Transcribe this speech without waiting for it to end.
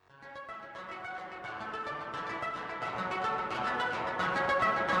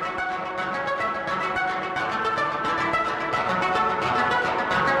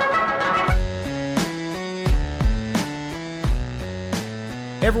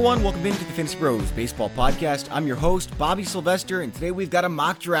Hey everyone, welcome into the Fantasy Bros Baseball Podcast. I'm your host, Bobby Sylvester, and today we've got a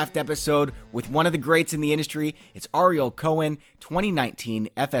mock draft episode with one of the greats in the industry. It's Ariel Cohen, 2019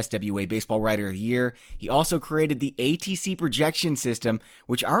 FSWA Baseball Writer of the Year. He also created the ATC projection system,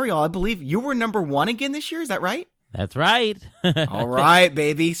 which, Ariel, I believe you were number one again this year, is that right? That's right. All right,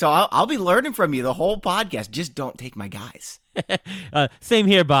 baby. So I'll be learning from you the whole podcast. Just don't take my guys. Same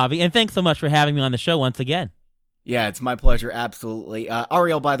here, Bobby, and thanks so much for having me on the show once again. Yeah, it's my pleasure, absolutely.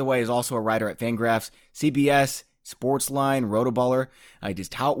 Ariel, by the way, is also a writer at Fangraphs, CBS, Sportsline, Rotoballer. He does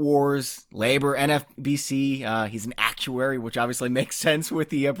Tout Wars, Labor, NFBC. He's an actuary, which obviously makes sense with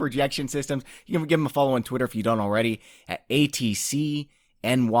the projection systems. You can give him a follow on Twitter if you don't already, at ATCNY.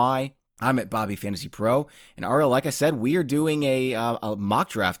 I'm at Bobby Fantasy Pro. And Ariel, like I said, we are doing a mock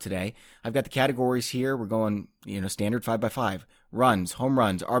draft today. I've got the categories here. We're going, standard 5x5. Runs, home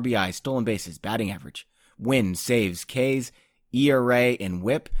runs, RBI, stolen bases, batting average, wins, saves, Ks, ERA, and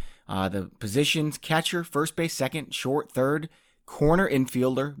WHIP. The positions: catcher, first base, second, short, third, corner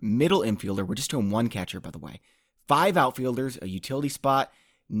infielder, middle infielder. We're just doing one catcher, by the way. 5 outfielders, a utility spot,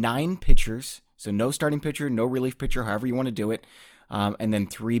 9 pitchers. So no starting pitcher, no relief pitcher, however you want to do it. And then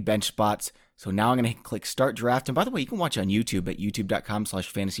 3 bench spots. So now I'm going to click Start Draft. And by the way, you can watch on YouTube at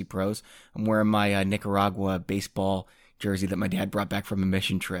youtube.com/fantasypros. I'm wearing my Nicaragua baseball jersey that my dad brought back from a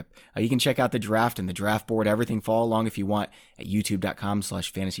mission trip. You can check out the draft and the draft board, everything. Follow along if you want at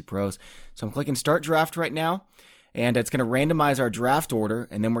youtube.com/fantasypros. So I'm clicking Start Draft right now, and it's going to randomize our draft order,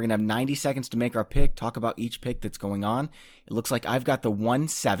 and then we're going to have 90 seconds to make our pick, talk about each pick that's going on. It looks like I've got the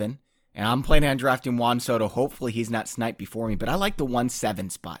 1-7, and I'm planning on drafting Juan Soto. Hopefully he's not sniped before me, but I like the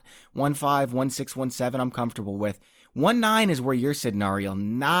 1-7 spot. 1-5, 1-6, 1-7 I'm comfortable with. 1-9 is where you're sitting, Ariel.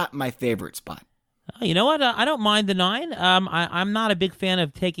 Not my favorite spot. You know what? I don't mind the 9. I'm not a big fan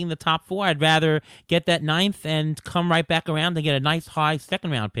of taking the top 4. I'd rather get that 9th and come right back around and get a nice high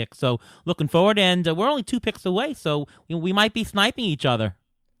second round pick. So looking forward, and we're only 2 picks away, so we might be sniping each other.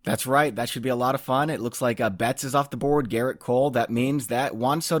 That's right. That should be a lot of fun. It looks like Betts is off the board, Garrett Cole. That means that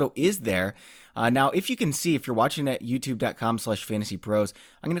Juan Soto is there. Now, if you can see, if you're watching at youtube.com/fantasypros,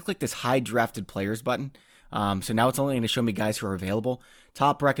 I'm going to click this Hide Drafted Players button. So now it's only going to show me guys who are available.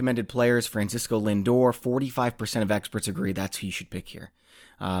 Top recommended players: Francisco Lindor. 45% of experts agree that's who you should pick here.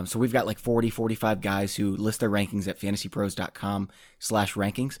 So we've got like 45 guys who list their rankings at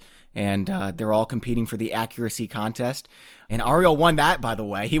fantasypros.com/rankings. And they're all competing for the accuracy contest. And Ariel won that, by the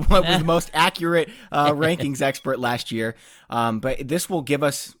way. He was the most accurate rankings expert last year. But this will give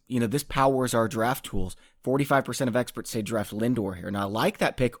us, this powers our draft tools. 45% of experts say draft Lindor here. Now, I like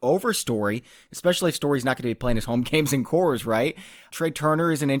that pick over Story, especially if Story's not going to be playing his home games in Coors, right? Trey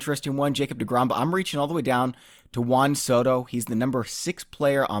Turner is an interesting one, Jacob deGrom, but I'm reaching all the way down to Juan Soto. He's the number 6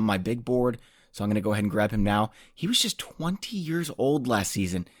 player on my big board, so I'm going to go ahead and grab him now. He was just 20 years old last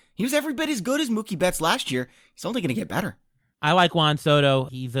season. He was every bit as good as Mookie Betts last year. He's only going to get better. I like Juan Soto.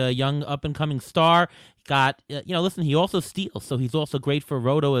 He's a young up-and-coming star. Got, listen, he also steals, so he's also great for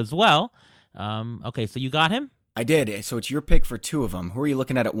Roto as well. Okay, so you got him? I did. So it's your pick for 2 of them. Who are you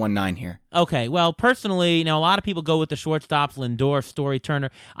looking at 1-9 here? Okay, well, personally, a lot of people go with the shortstops, Lindor, Story, Turner.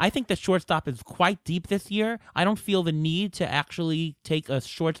 I think the shortstop is quite deep this year. I don't feel the need to actually take a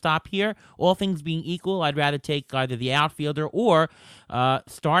shortstop here. All things being equal, I'd rather take either the outfielder or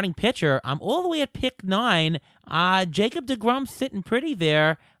starting pitcher. I'm all the way at pick 9. Jacob deGrom sitting pretty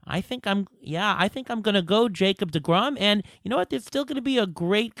there. I think I'm going to go Jacob deGrom, and you know what? There's still going to be a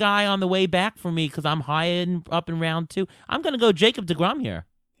great guy on the way back for me because I'm up in round 2. I'm going to go Jacob deGrom here.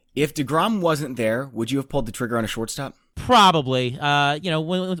 If deGrom wasn't there, would you have pulled the trigger on a shortstop? Probably. Once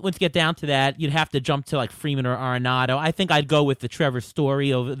you get down to that, you'd have to jump to like Freeman or Arenado. I think I'd go with the Trevor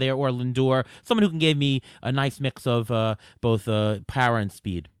Story over there or Lindor, someone who can give me a nice mix of both power and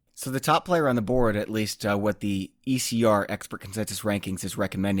speed. So the top player on the board, at least what the ECR Expert Consensus Rankings is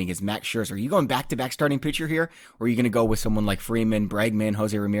recommending, is Max Scherzer. Are you going back-to-back starting pitcher here, or are you going to go with someone like Freeman, Bregman,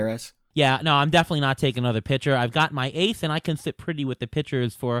 Jose Ramirez? Yeah, no, I'm definitely not taking another pitcher. I've got my ace, and I can sit pretty with the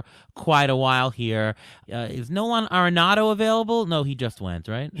pitchers for quite a while here. Is Nolan Arenado available? No, he just went,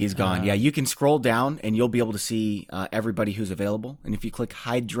 right? He's gone. Yeah, you can scroll down, and you'll be able to see everybody who's available. And if you click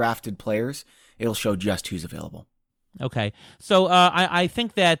Hide Drafted Players, it'll show just who's available. Okay, so I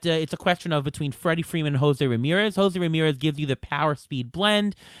think that it's a question of between Freddie Freeman and Jose Ramirez. Jose Ramirez gives you the power-speed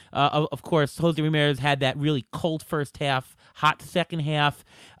blend. Of course, Jose Ramirez had that really cold first half, hot second half.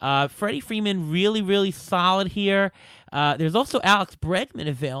 Freddie Freeman really, really solid here. There's also Alex Bregman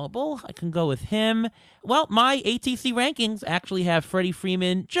available. I can go with him. Well, my ATC rankings actually have Freddie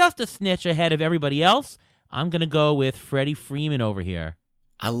Freeman just a snitch ahead of everybody else. I'm going to go with Freddie Freeman over here.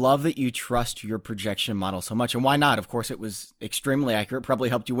 I love that you trust your projection model so much, and why not? Of course, it was extremely accurate, probably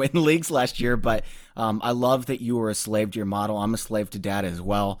helped you win leagues last year, but I love that you were a slave to your model. I'm a slave to data as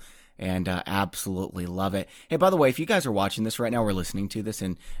well, and absolutely love it. Hey, by the way, if you guys are watching this right now or listening to this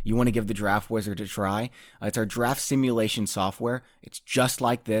and you want to give the Draft Wizard a try, it's our draft simulation software. It's just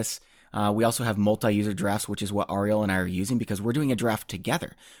like this. We also have multi-user drafts, which is what Ariel and I are using because we're doing a draft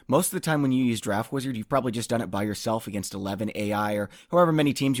together. Most of the time when you use Draft Wizard, you've probably just done it by yourself against 11 AI or however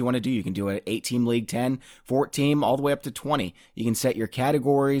many teams you want to do. You can do an 8-team league, 10, 14, all the way up to 20. You can set your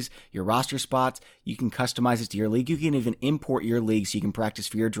categories, your roster spots. You can customize it to your league. You can even import your league so you can practice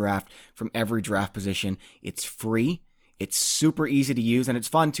for your draft from every draft position. It's free. It's super easy to use, and it's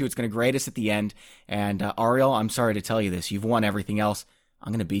fun, too. It's going to grade us at the end. And Ariel, I'm sorry to tell you this. You've won everything else.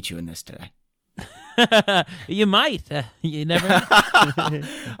 I'm going to beat you in this today. You might. You never know.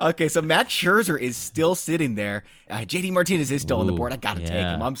 Okay, so Max Scherzer is still sitting there. JD Martinez is still on the board. I got to take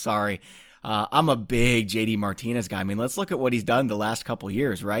him. I'm sorry. I'm a big JD Martinez guy. I mean, let's look at what he's done the last couple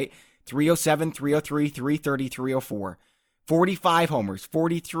years, right? 307, 303, 330, 304. 45 homers,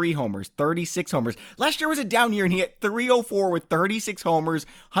 43 homers, 36 homers. Last year was a down year, and he hit 304 with 36 homers,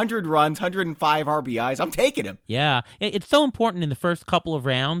 100 runs, 105 RBIs. I'm taking him. Yeah, it's so important in the first couple of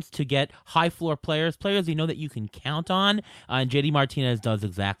rounds to get high floor players you know that you can count on, and JD Martinez does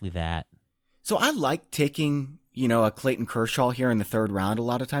exactly that. So I like taking, a Clayton Kershaw here in the third round a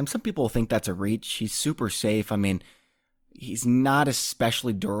lot of times. Some people think that's a reach. He's super safe. I mean, he's not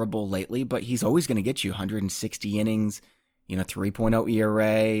especially durable lately, but he's always going to get you 160 innings. 3.0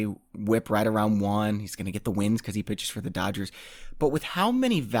 ERA, whip right around 1. He's going to get the wins because he pitches for the Dodgers. But with how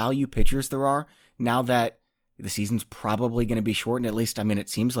many value pitchers there are, now that the season's probably going to be shortened, at least, it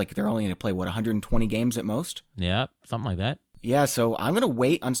seems like they're only going to play, 120 games at most? Yeah, something like that. Yeah, so I'm going to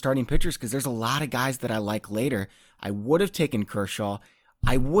wait on starting pitchers because there's a lot of guys that I like later. I would have taken Kershaw.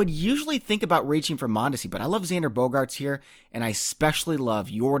 I would usually think about reaching for Mondesi, but I love Xander Bogaerts here, and I especially love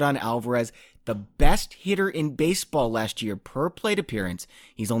Yordan Alvarez, the best hitter in baseball last year per plate appearance.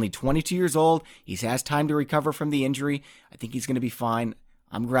 He's only 22 years old. He has time to recover from the injury. I think he's going to be fine.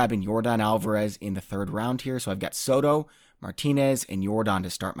 I'm grabbing Yordan Alvarez in the third round here, so I've got Soto, Martinez, and Yordan to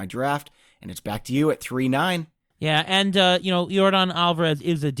start my draft, and it's back to you at 3-9. Yeah, and, Yordan Alvarez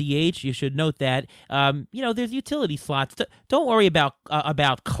is a DH. You should note that. There's utility slots. Don't worry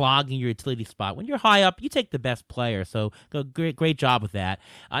about clogging your utility spot. When you're high up, you take the best player. So great job with that.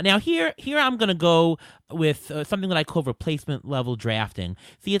 Now, here I'm going to go with something that I call replacement level drafting.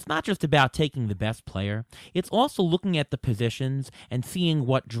 See, it's not just about taking the best player. It's also looking at the positions and seeing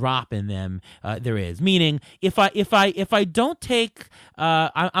what drop in them there is. Meaning, if I don't take,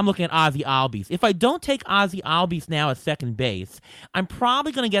 I'm looking at Ozzie Albies. If I don't take Ozzie Albies now at second base, I'm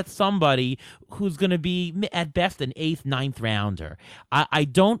probably going to get somebody who's going to be at best an 8th, 9th rounder. I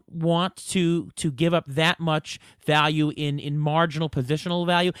don't want to give up that much value in marginal positional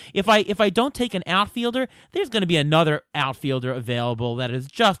value. If I don't take an outfielder, there's going to be another outfielder available that is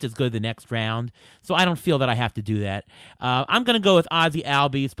just as good the next round. So I don't feel that I have to do that. I'm going to go with Ozzie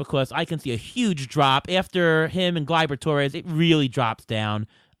Albies because I can see a huge drop after him and Gleyber Torres. It really drops down.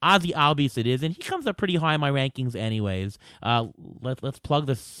 Ozzie Albies it is, and he comes up pretty high in my rankings anyways. Let's plug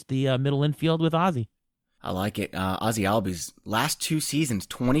the middle infield with Ozzie. I like it. Ozzie Albies, last 2 seasons,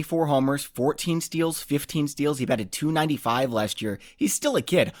 24 homers, 14 steals, 15 steals. He batted .295 last year. He's still a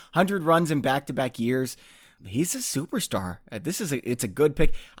kid. 100 runs in back-to-back years. He's a superstar. It's a good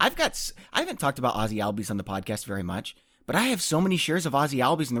pick. I haven't talked about Ozzie Albies on the podcast very much, but I have so many shares of Ozzie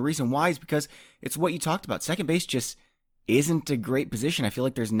Albies, and the reason why is because it's what you talked about. Second base just isn't a great position. I feel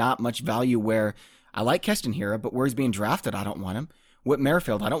like there's not much value where I like Keston Hiura, but where he's being drafted, I don't want him. Whit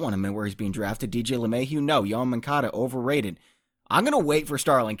Merrifield, I don't want him where he's being drafted. DJ LeMahieu, no. Yohan Moncada, overrated. I'm going to wait for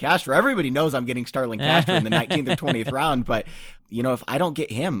Starlin Castro. Everybody knows I'm getting Starlin Castro in the 19th or 20th round, but, if I don't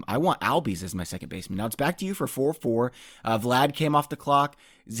get him, I want Albies as my second baseman. Now it's back to you for 4-4. Vlad came off the clock.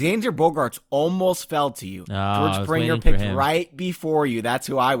 Xander Bogaerts almost fell to you. George Springer picked right before you. That's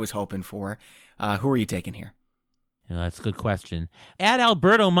who I was hoping for. Who are you taking here? That's a good question.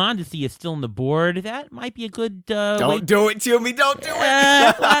 Adalberto Mondesi is still on the board. That might be a good Don't do it to me. Don't do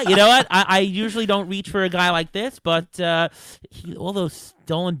it. Well, you know what? I usually don't reach for a guy like this, but all those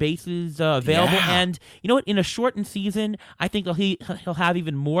stolen bases available. Yeah. And you know what? In a shortened season, I think he'll have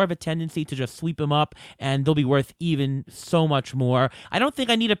even more of a tendency to just sweep him up, and they'll be worth even so much more. I don't think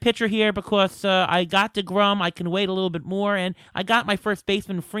I need a pitcher here because I got DeGrom. I can wait a little bit more, and I got my first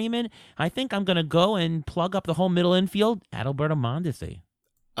baseman, Freeman. I think I'm going to go and plug up the whole middle infield, Adalberto Mondesi.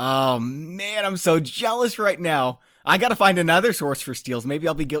 Oh, man, I'm so jealous right now. I got to find another source for steals. Maybe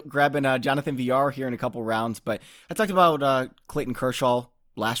I'll be grabbing Jonathan Villar here in a couple rounds. But I talked about Clayton Kershaw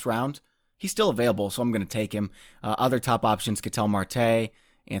last round. He's still available, so I'm going to take him. Other top options, Ketel Marte,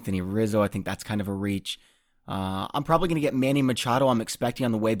 Anthony Rizzo. I think that's kind of a reach. I'm probably going to get Manny Machado. I'm expecting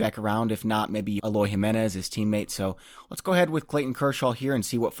on the way back around. If not, maybe Eloy Jimenez, his teammate. So let's go ahead with Clayton Kershaw here and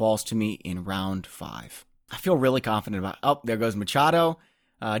see what falls to me in round 5. I feel really confident about it. Oh, there goes Machado.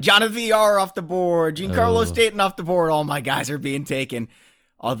 Jonathan VR off the board. Giancarlo Stanton off the board. All my guys are being taken.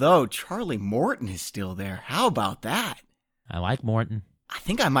 Although Charlie Morton is still there. How about that? I like Morton. I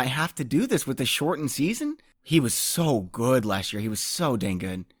think I might have to do this with the shortened season. He was so good last year. He was so dang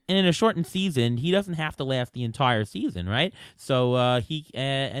good. And in a shortened season, he doesn't have to last the entire season, right? So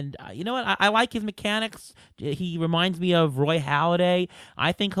you know what? I like his mechanics. He reminds me of Roy Halladay.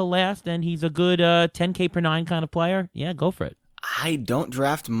 I think he'll last, and he's a good 10K per 9 kind of player. Yeah, go for it. I don't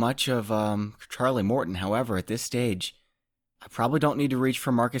draft much of Charlie Morton. However, at this stage, I probably don't need to reach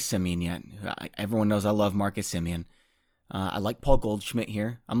for Marcus Semien yet. Everyone knows I love Marcus Semien. I like Paul Goldschmidt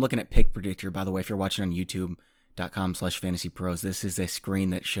here. I'm looking at Pick Predictor, by the way, if you're watching on YouTube.com/fantasypros. This is a screen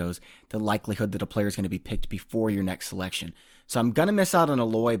that shows the likelihood that a player is going to be picked before your next selection. So I'm going to miss out on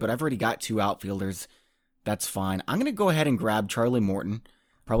Eloy, but I've already got 2 outfielders. That's fine. I'm going to go ahead and grab Charlie Morton.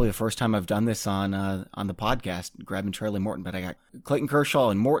 Probably the first time I've done this on the podcast, grabbing Charlie Morton. But I got Clayton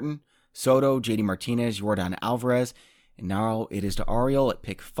Kershaw and Morton, Soto, JD Martinez, Yordan Alvarez. And now it is to Ariel at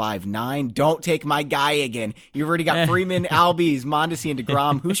pick 5-9. Don't take my guy again. You've already got Freeman, Albies, Mondesi, and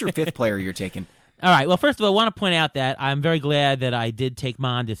DeGrom. Who's your 5th player you're taking? All right. Well, first of all, I want to point out that I'm very glad that I did take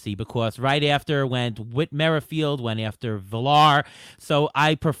Mondesi because right after went Whit Merrifield, went after Villar. So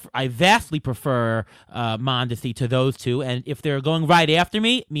I vastly prefer Mondesi to those two. And if they're going right after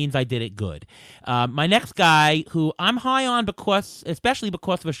me, it means I did it good. My next guy, who I'm high on especially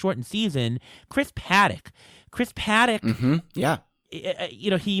because of a shortened season, Chris Paddack. Chris Paddack, yeah,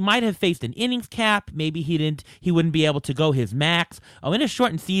 he might have faced an innings cap. Maybe he wouldn't be able to go his max. Oh, in a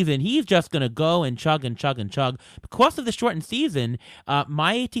shortened season, he's just going to go and chug and chug and chug. Because of the shortened season,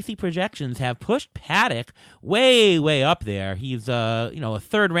 my ATC projections have pushed Paddack way, way up there. He's, a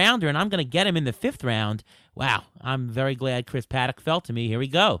 3rd rounder, and I'm going to get him in the 5th round. Wow, I'm very glad Chris Paddack fell to me. Here we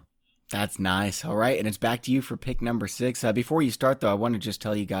go. That's nice. All right, and it's back to you for pick number 6. Before you start, though, I want to just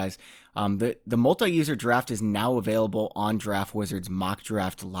tell you guys, the multi-user draft is now available on Draft Wizard's mock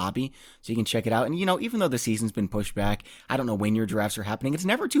draft lobby, so you can check it out. And, even though the season's been pushed back, I don't know when your drafts are happening. It's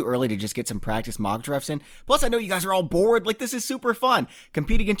never too early to just get some practice mock drafts in. Plus, I know you guys are all bored. This is super fun.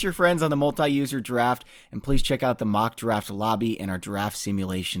 Compete against your friends on the multi-user draft, and please check out the mock draft lobby and our draft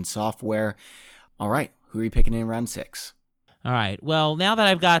simulation software. All right, who are you picking in round 6? All right. Well, now that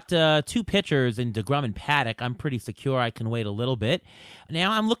I've got 2 pitchers in DeGrom and Paddack, I'm pretty secure I can wait a little bit.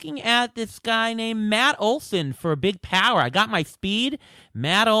 Now I'm looking at this guy named Matt Olson for big power. I got my speed.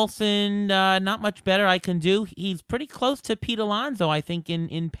 Matt Olson, not much better I can do. He's pretty close to Pete Alonso, I think,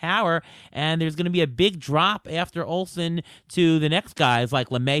 in power. And there's going to be a big drop after Olson to the next guys like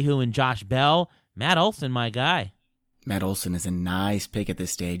LeMahieu and Josh Bell. Matt Olson, my guy. Matt Olson is a nice pick at this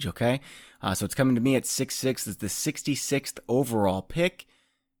stage, okay? So it's coming to me at 6'6". It's the 66th overall pick.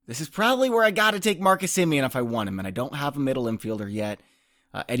 This is probably where I got to take Marcus Semien if I want him, and I don't have a middle infielder yet.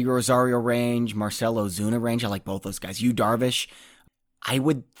 Eddie Rosario range, Marcell Ozuna range. I like both those guys. Yu Darvish. I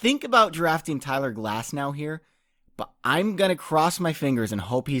would think about drafting Tyler Glasnow here, but I'm going to cross my fingers and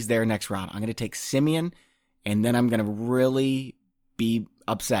hope he's there next round. I'm going to take Semien, and then I'm going to really be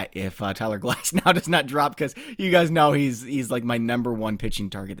upset if Tyler Glasnow does not drop, because you guys know he's like my number 1 pitching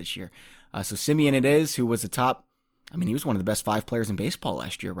target this year. So Semien it is, who was he was one of the best 5 players in baseball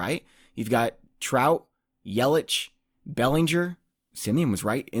last year, right? You've got Trout, Yelich, Bellinger. Semien was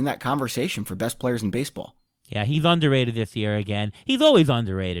right in that conversation for best players in baseball. Yeah, he's underrated this year again. He's always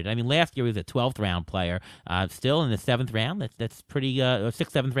underrated. Last year he was a 12th round player. Still in the 7th round. That's pretty,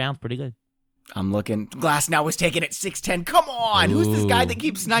 6th, 7th round's pretty good. I'm looking. Glass was taken at 6'10". Come on. Ooh. Who's this guy that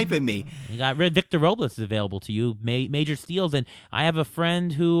keeps sniping me? You got Victor Robles is available to you. Major steals. And I have a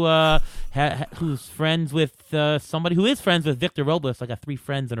friend who who's friends with somebody who is friends with Victor Robles. I got 3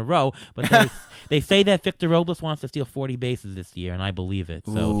 friends in a row. But they say that Victor Robles wants to steal 40 bases this year, and I believe it.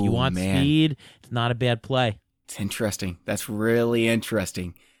 So if you want speed, it's not a bad play. It's interesting. That's really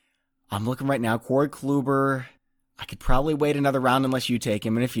interesting. I'm looking right now. Corey Kluber. I could probably wait another round unless you take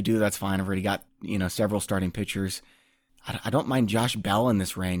him, and if you do, that's fine. I've already got, several starting pitchers. I don't mind Josh Bell in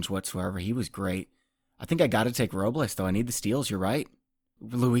this range whatsoever. He was great. I think I got to take Robles, though. I need the steals. You're right.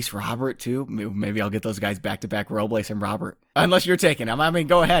 Luis Robert, too. Maybe I'll get those guys back-to-back, Robles and Robert. Unless you're taking him. I mean,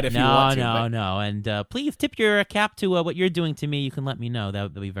 go ahead if you want to. No. And please tip your cap to what you're doing to me. You can let me know. That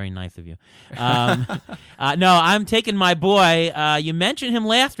would be very nice of you. No, I'm taking my boy. You mentioned him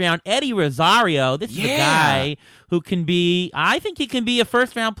last round, Eddie Rosario. This is a guy who can be, I think he can be a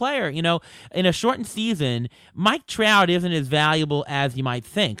first-round player. You know, in a shortened season, Mike Trout isn't as valuable as you might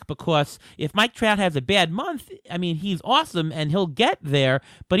think, because if Mike Trout has a bad month, I mean, he's awesome and he'll get there,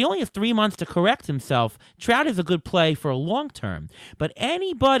 but he only has 3 months to correct himself. Trout is a good play for a long term, but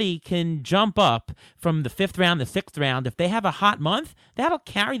anybody can jump up from the 5th round, the 6th round. If they have a hot month, that'll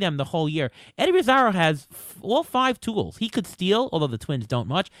carry them the whole year. Eddie Rosario has all 5 tools. He could steal, although the Twins don't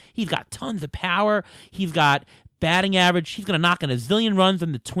much. He's got tons of power. He's got batting average. He's going to knock in a zillion runs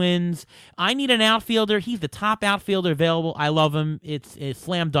in the Twins. I need an outfielder. He's the top outfielder available. I love him. It's a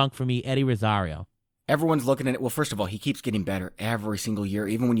slam dunk for me, Eddie Rosario. Everyone's looking at it. Well, first of all, he keeps getting better every single year,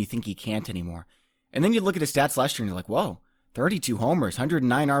 even when you think he can't anymore. And then you look at his stats last year and you're like, whoa, 32 homers,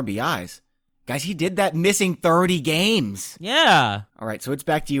 109 RBIs. Guys, he did that missing 30 games. Yeah. All right, so it's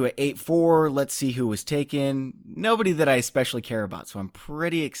back to you at 8-4. Let's see who was taken. Nobody that I especially care about, so I'm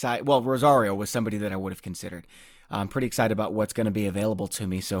pretty excited. Well, Rosario was somebody that I would have considered. I'm pretty excited about what's going to be available to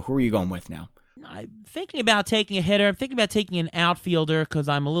me, so who are you going with now? I'm thinking about taking a hitter. I'm thinking about taking an outfielder because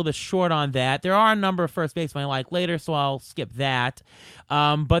I'm a little bit short on that. There are a number of first basemen I like later, so I'll skip that.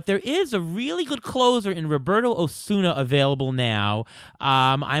 But there is a really good closer in Roberto Osuna available now.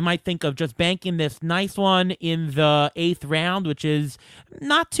 I might think of just banking this nice one in the 8th round, which is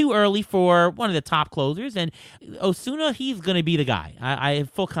not too early for one of the top closers. And Osuna, he's going to be the guy. I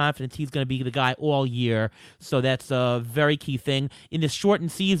have full confidence he's going to be the guy all year. So that's a very key thing. In this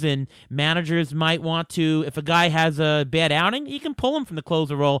shortened season, managers might want to, if a guy has a bad outing, you can pull him from the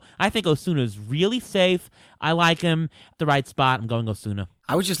closer role. I think Osuna's really safe. I like him at the right spot. I'm going Osuna.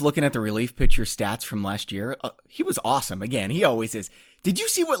 I was just looking at the relief pitcher stats from last year. He was awesome. Again, he always is. Did you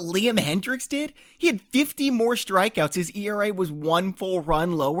see what Liam Hendricks did? He had 50 more strikeouts. His ERA was 1 full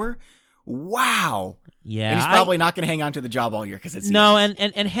run lower. Wow. Yeah, and he's probably not going to hang on to the job all year because it's no. And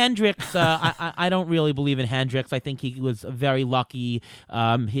Hendricks, I don't really believe in Hendricks. I think he was very lucky.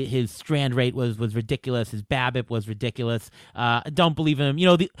 His strand rate was ridiculous. His BABIP was ridiculous. I don't believe in him. You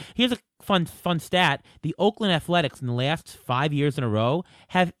know, here's a fun stat. The Oakland Athletics in the last 5 years in a row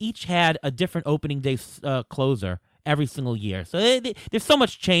have each had a different opening day closer every single year. So there's so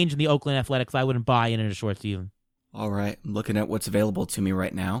much change in the Oakland Athletics. I wouldn't buy in a short season. All right, I'm looking at what's available to me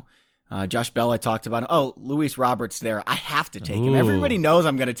right now. Josh Bell, I talked about him. Oh, Luis Roberts there. I have to take him. Everybody knows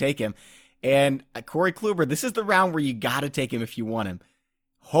I'm going to take him. And Corey Kluber, this is the round where you got to take him if you want him.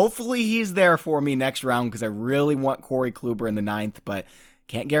 Hopefully he's there for me next round because I really want Corey Kluber in the 9th, but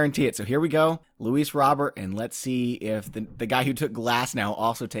can't guarantee it. So here we go. Luis Robert, and let's see if the guy who took Glass now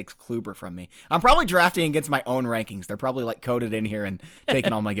also takes Kluber from me. I'm probably drafting against my own rankings. They're probably like coded in here and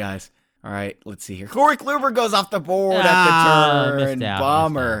taking all my guys. All right, let's see here. Corey Kluber goes off the board at the turn.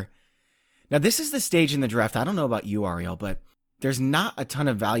 Bummer. Now, this is the stage in the draft. I don't know about you, Ariel, but there's not a ton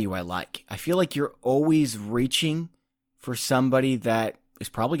of value I like. I feel like you're always reaching for somebody that is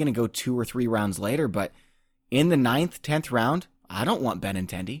probably going to go 2 or 3 rounds later, but in the 9th, 10th round, I don't want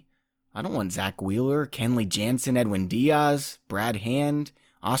Benintendi. I don't want Zach Wheeler, Kenley Jansen, Edwin Diaz, Brad Hand,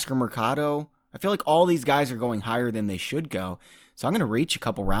 Oscar Mercado. I feel like all these guys are going higher than they should go, so I'm going to reach a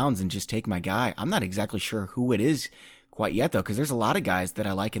couple rounds and just take my guy. I'm not exactly sure who it is quite yet, though, because there's a lot of guys that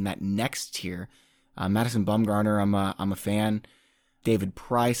I like in that next tier. Madison Bumgarner, I'm a fan. David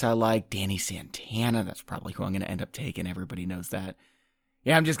Price, I like. Danny Santana, that's probably who I'm going to end up taking. Everybody knows that.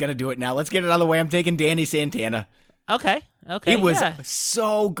 Yeah, I'm just going to do it now. Let's get it out of the way. I'm taking Danny Santana. Okay. He was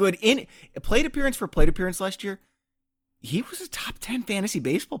so good. In plate appearance last year, he was a top 10 fantasy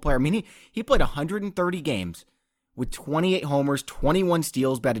baseball player. I mean, he played 130 games with 28 homers, 21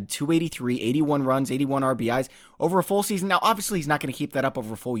 steals, batted .283, 81 runs, 81 RBIs over a full season. Now, obviously, he's not going to keep that up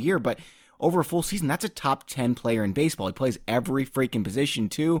over a full year, but over a full season, that's a top 10 player in baseball. He plays every freaking position,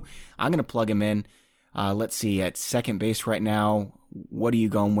 too. I'm going to plug him in. Let's see, at second base right now, what are you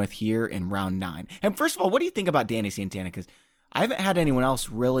going with here in round 9? And first of all, what do you think about Danny Santana? Because I haven't had anyone else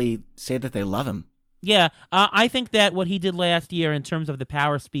really say that they love him. Yeah, I think that what he did last year in terms of the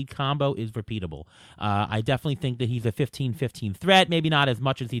power-speed combo is repeatable. I definitely think that he's a 15-15 threat, maybe not as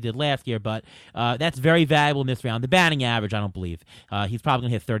much as he did last year, but that's very valuable in this round. The batting average, I don't believe. He's probably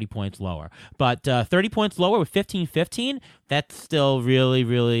going to hit 30 points lower. But 30 points lower with 15-15, that's still really,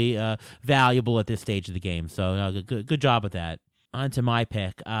 really valuable at this stage of the game. So good job with that. On to my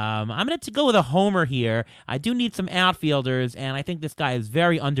pick. I'm going to go with a homer here. I do need some outfielders, and I think this guy is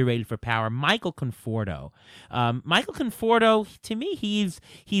very underrated for power. Michael Conforto. Michael Conforto, to me, he's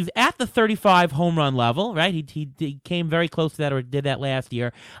at the 35 home run level, right? He came very close to that, or did that last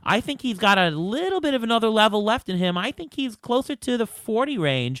year. I think he's got a little bit of another level left in him. I think he's closer to the 40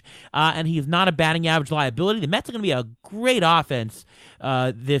 range, and he's not a batting average liability. The Mets are going to be a great offense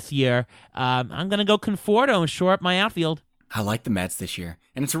this year. I'm going to go Conforto and shore up my outfield. I like the Mets this year.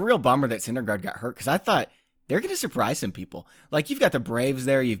 And it's a real bummer that Syndergaard got hurt because I thought they're going to surprise some people. Like, you've got the Braves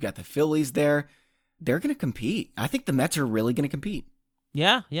there. You've got the Phillies there. They're going to compete. I think the Mets are really going to compete.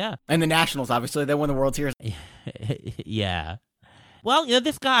 Yeah. And the Nationals, obviously. They won the World Series. Yeah. Well,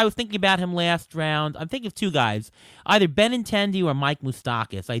 this guy, I was thinking about him last round. I'm thinking of two guys, either Benintendi or Mike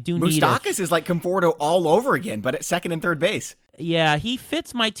Moustakas. Moustakas is like Conforto all over again, but at second and third base. Yeah, he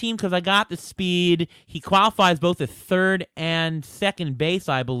fits my team because I got the speed. He qualifies both at third and second base,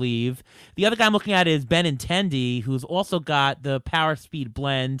 I believe. The other guy I'm looking at is Benintendi, who's also got the power speed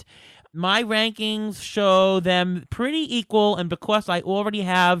blend. My rankings show them pretty equal, and because I already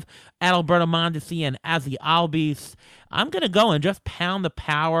have Adalberto Mondesi and Ozzie Albies, I'm going to go and just pound the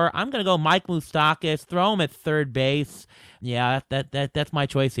power. I'm going to go Mike Moustakas, throw him at third base. Yeah, that's my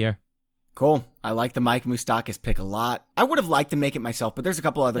choice here. Cool. I like the Mike Moustakas pick a lot. I would have liked to make it myself, but there's a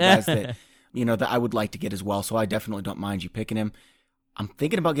couple other guys that I would like to get as well, so I definitely don't mind you picking him. I'm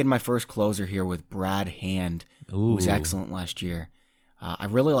thinking about getting my first closer here with Brad Hand, who was excellent last year. I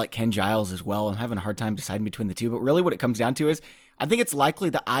really like Ken Giles as well. I'm having a hard time deciding between the two, but really what it comes down to is I think it's likely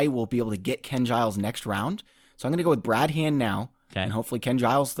that I will be able to get Ken Giles next round. So I'm going to go with Brad Hand now, and hopefully Ken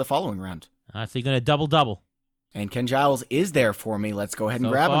Giles the following round. So you're going to double-double. And Ken Giles is there for me. Let's go ahead and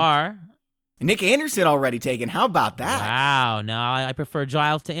grab him. Nick Anderson already taken. How about that? Wow. No, I prefer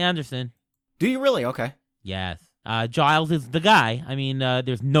Giles to Anderson. Do you really? Okay. Yes. Giles is the guy. I mean,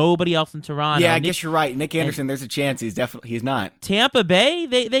 there's nobody else in Toronto. Yeah, I guess you're right. Nick Anderson, there's a chance he's not. Tampa Bay,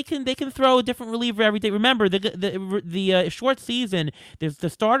 they can throw a different reliever every day. Remember, the short season, the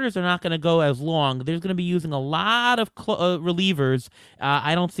starters are not going to go as long. There's going to be using a lot of relievers.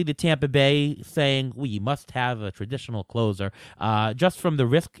 I don't see the Tampa Bay saying we must have a traditional closer. Just from the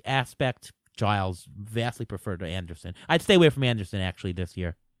risk aspect, Giles vastly preferred to Anderson. I'd stay away from Anderson actually this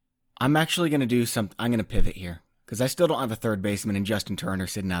year. I'm actually going to do something. I'm going to pivot here. Because I still don't have a third baseman and Justin Turner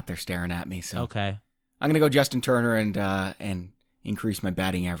sitting out there staring at me. So okay. I'm going to go Justin Turner and increase my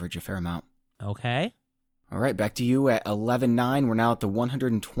batting average a fair amount. Okay. All right, back to you at 11-9. We're now at the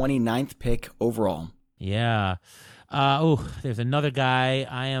 129th pick overall. Yeah. There's another guy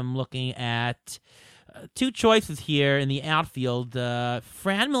I am looking at. Two choices here in the outfield,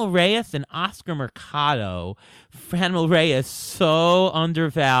 Franmil Reyes and Oscar Mercado. Franmil Reyes, so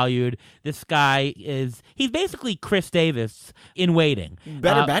undervalued. This guy he's basically Chris Davis in waiting.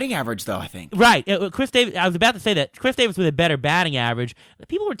 Better batting average, though, I think. Right. Chris Davis, I was about to say that. Chris Davis with a better batting average.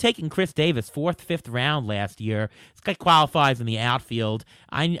 People were taking Chris Davis 4th, 5th round last year. This guy qualifies in the outfield.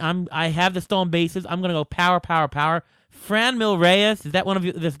 I have the stolen bases. I'm going to go power. Franmil Reyes, is that one of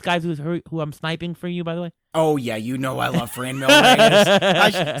you, this guys who I'm sniping for you, by the way? Oh, yeah, you know I love Franmil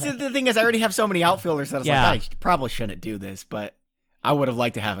Reyes. See, the thing is, I already have so many outfielders that I was like, I probably shouldn't do this, but I would have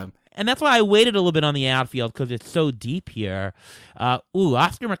liked to have him. And that's why I waited a little bit on the outfield, because it's so deep here.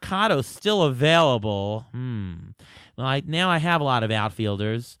 Oscar Mercado's still available. Well, now I have a lot of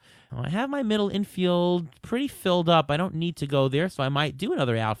outfielders. I have my middle infield pretty filled up. I don't need to go there, so I might do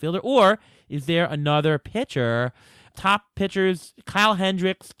another outfielder. Or is there another pitcher? Top pitchers, Kyle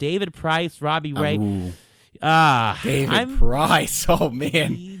Hendricks, David Price, Robbie Ray. David Price. Oh,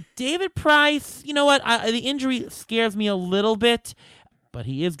 man. David Price, you know what? The injury scares me a little bit, but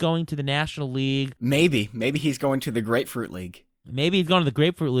he is going to the National League. Maybe he's going to the Grapefruit League. Maybe he's going to the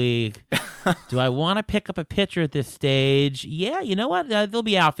Grapefruit League. Do I want to pick up a pitcher at this stage? Yeah, you know what? There'll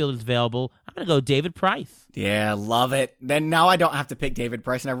be outfielders available. I'm going to go David Price. Yeah, love it. Then now I don't have to pick David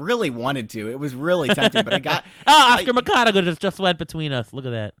Price, and I really wanted to. It was really tempting, but I got... Oscar Mercado just went between us. Look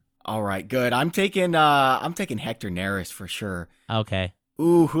at that. All right, good. I'm taking Hector Neris for sure. Okay.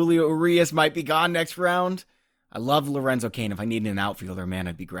 Julio Urias might be gone next round. I love Lorenzo Cain. If I needed an outfielder, man,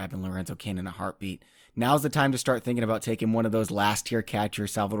 I'd be grabbing Lorenzo Cain in a heartbeat. Now's the time to start thinking about taking one of those last-tier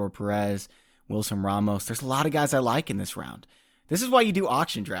catchers, Salvador Perez, Wilson Ramos. There's a lot of guys I like in this round. This is why you do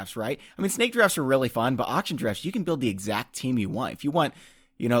auction drafts, right? I mean, snake drafts are really fun, but auction drafts, you can build the exact team you want. If you want,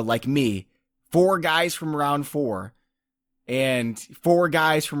 like me, 4 guys from round 4, and 4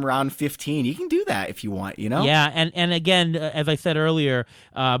 guys from round 15. You can do that if you want, Yeah, and again, as I said earlier,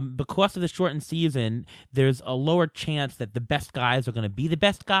 because of the shortened season, there's a lower chance that the best guys are going to be the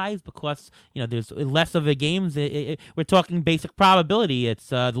best guys because, there's less of the games. We're talking basic probability. It's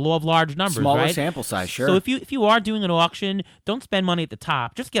the law of large numbers, Smaller right? sample size, sure. So if you are doing an auction, don't spend money at the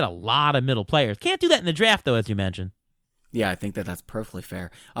top. Just get a lot of middle players. Can't do that in the draft, though, as you mentioned. Yeah, I think that's perfectly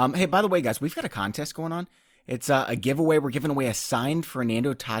fair. Hey, by the way, guys, we've got a contest going on. It's a giveaway. We're giving away a signed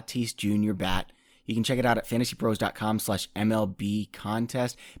Fernando Tatis Jr. bat. You can check it out at fantasypros.com/MLB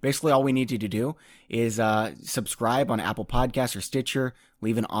contest. Basically, all we need you to do is subscribe on Apple Podcasts or Stitcher,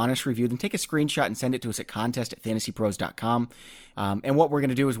 leave an honest review, then take a screenshot and send it to us at contest@fantasypros.com. And what we're going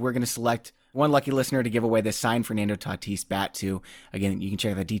to do is we're going to select one lucky listener to give away this signed Fernando Tatis bat to. Again, you can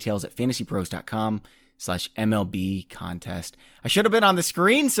check out the details at fantasypros.com/MLB contest. I should have been on the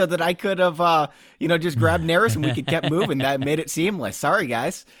screen so that I could have, just grabbed Neris and we could kept moving. That made it seamless. Sorry,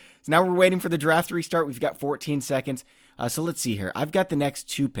 guys. So now we're waiting for the draft to restart. We've got 14 seconds. So let's see here. I've got the next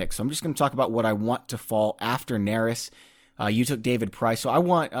 2 picks. So I'm just going to talk about what I want to fall after Neris. You took David Price. So I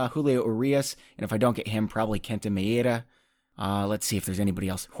want Julio Urias. And if I don't get him, probably Kenta Maeda. Let's see if there's anybody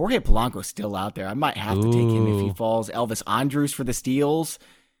else. Jorge Polanco's still out there. I might have to take him if he falls. Elvis Andrus for the Steals.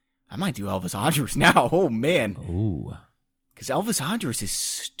 I might do Elvis Andrus now. Oh, man. Ooh. Because Elvis Andrus is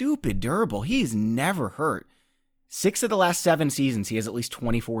stupid durable. He's never hurt. 6 of the last 7 seasons, he has at least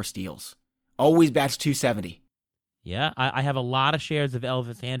 24 steals. Always bats .270. Yeah, I have a lot of shares of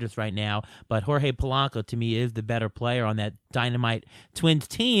Elvis Andrus right now, but Jorge Polanco, to me, is the better player on that Dynamite Twins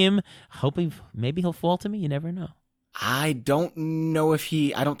team. Hoping maybe he'll fall to me. You never know. I don't know if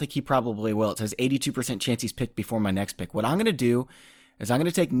I don't think he probably will. It says 82% chance he's picked before my next pick. What I'm going to do is I'm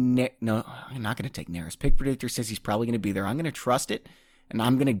going to take no, I'm not going to take Neris. Pick Predictor says he's probably going to be there. I'm going to trust it, and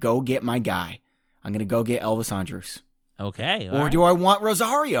I'm going to go get my guy. I'm going to go get Elvis Andrus. Okay. Or do I want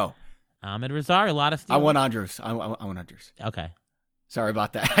Rosario? I'm at Rosario. A lot of steals. I want Andrus. I want Andrus. Okay. Sorry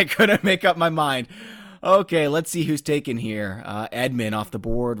about that. I couldn't make up my mind. Okay, let's see who's taken here. Edman off the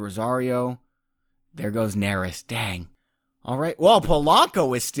board. Rosario. There goes Neris. Dang. All right. Well,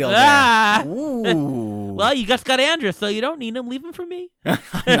 Polanco is still there. Ooh. Well, you just got Andrus, so you don't need him. Leave him for me. I'm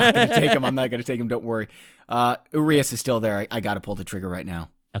not going to take him. I'm not going to take him. Don't worry. Urias is still there. I got to pull the trigger right now.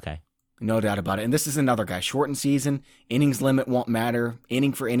 Okay. No doubt about it. And this is another guy. Shortened season. Innings limit won't matter.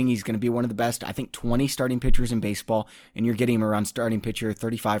 Inning for inning, he's going to be one of the best. I think 20 starting pitchers in baseball, and you're getting him around starting pitcher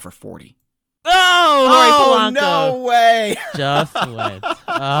 35 or 40. Oh, no way. Just went.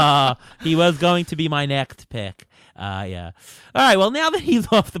 He was going to be my next pick. Yeah. All right, well, now that he's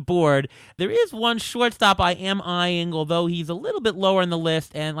off the board, there is one shortstop I am eyeing, although he's a little bit lower in the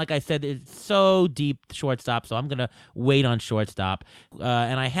list, and like I said, it's so deep, shortstop, so I'm going to wait on shortstop.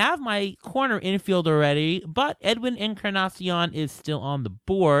 And I have my corner infield already, but Edwin Encarnacion is still on the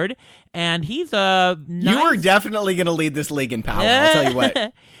board, and he's a nice... You are definitely going to lead this league in power, I'll tell you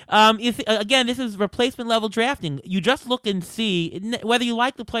what. Again, this is replacement level drafting. You just look and see whether you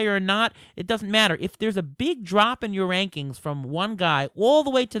like the player or not. It doesn't matter. If there's a big drop in your rankings from one guy all the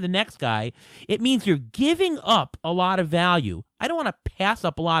way to the next guy, it means you're giving up a lot of value. I don't want to pass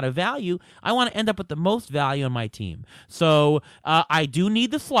up a lot of value. I want to end up with the most value on my team. So I do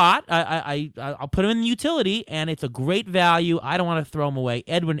need the slot. I'll put him in the utility, and it's a great value. I don't want to throw him away.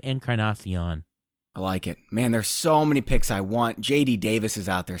 Edwin Encarnacion. I like it. Man, there's so many picks I want. J.D. Davis is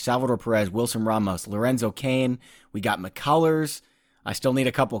out there. Salvador Perez, Wilson Ramos, Lorenzo Cain. We got McCullers. I still need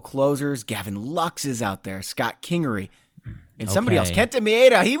a couple closers. Gavin Lux is out there. Scott Kingery. And somebody else. Kenta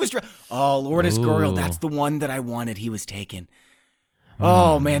Maeda. He was... Lourdes Gurriel. That's the one that I wanted. He was taken.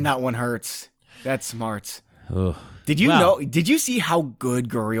 Oh, man, that one hurts. That smarts. Did you see how good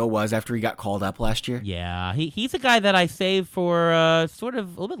Gurriel was after he got called up last year? Yeah, he's a guy that I saved for sort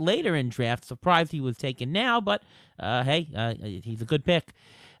of a little bit later in draft. Surprised he was taken now, but hey, he's a good pick.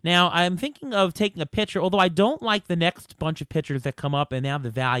 Now, I'm thinking of taking a pitcher, although I don't like the next bunch of pitchers that come up and now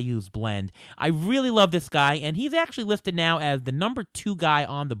the values blend. I really love this guy, and he's actually listed now as the number 2 guy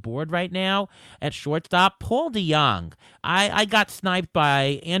on the board right now at shortstop, Paul DeJong. I got sniped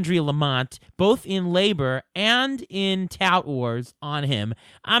by Andrea Lamont, both in labor and in Tout Wars on him.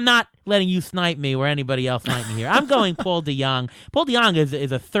 I'm not letting you snipe me or anybody else snipe me here. I'm going Paul DeJong. Paul DeJong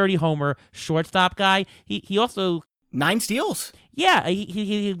is a 30-homer shortstop guy. He also... 9 steals. Yeah,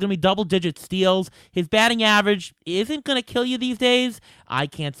 he's going to be double-digit steals. His batting average isn't going to kill you these days. I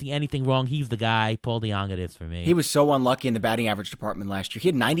can't see anything wrong. He's the guy. Paul DeJong it is for me. He was so unlucky in the batting average department last year. He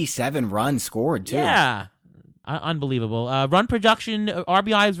had 97 runs scored, too. Yeah. Unbelievable. Run production,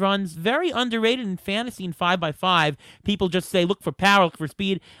 RBIs, runs, very underrated in fantasy and 5x5. People just say, look for power, look for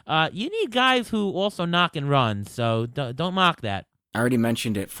speed. You need guys who also knock and run, so don't mock that. I already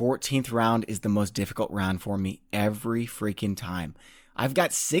mentioned it. 14th round is the most difficult round for me every freaking time. I've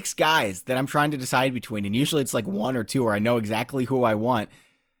got 6 guys that I'm trying to decide between, and usually it's like 1 or 2 where I know exactly who I want.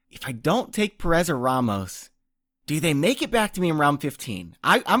 If I don't take Perez or Ramos, do they make it back to me in round 15?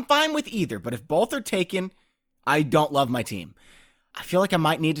 I'm fine with either, but if both are taken, I don't love my team. I feel like I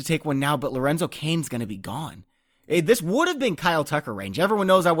might need to take one now, but Lorenzo Cain's going to be gone. This would have been Kyle Tucker range. Everyone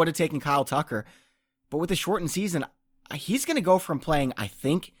knows I would have taken Kyle Tucker, but with the shortened season, he's going to go from playing, I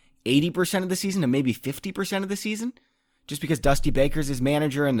think, 80% of the season to maybe 50% of the season, just because Dusty Baker's his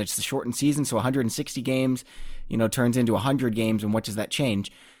manager and it's the shortened season, so 160 games, turns into 100 games, and what does that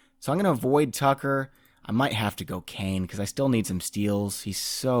change? So I'm going to avoid Tucker. I might have to go Cain because I still need some steals. He's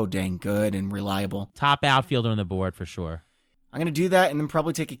so dang good and reliable. Top outfielder on the board for sure. I'm going to do that and then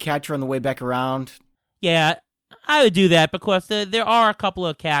probably take a catcher on the way back around. Yeah, I would do that because there are a couple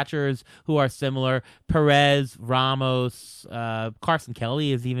of catchers who are similar. Perez, Ramos, Carson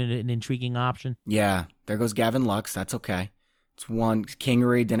Kelly is even an intriguing option. Yeah, there goes Gavin Lux. That's okay. It's one.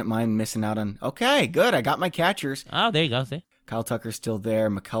 Kingery didn't mind missing out on. Okay, good. I got my catchers. Oh, there you go. See? Kyle Tucker's still there.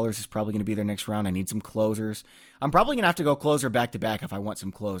 McCullers is probably going to be there next round. I need some closers. I'm probably going to have to go closer back-to-back if I want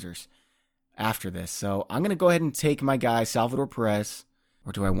some closers after this. So I'm going to go ahead and take my guy, Salvador Perez.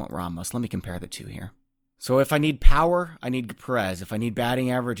 Or do I want Ramos? Let me compare the two here. So if I need power, I need Perez. If I need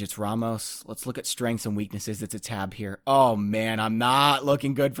batting average, it's Ramos. Let's look at strengths and weaknesses. It's a tab here. Oh, man, I'm not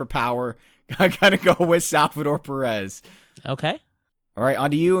looking good for power. I got to go with Salvador Perez. Okay. All right,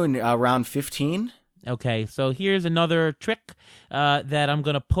 on to you in round 15. Okay, so here's another trick that I'm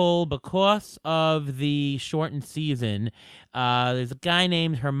going to pull because of the shortened season. There's a guy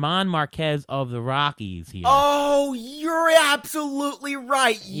named German Marquez of the Rockies here. Oh, you're absolutely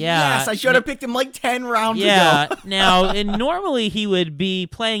right. Yeah. Yes, I should have picked him like 10 rounds yeah. ago. Now, and normally he would be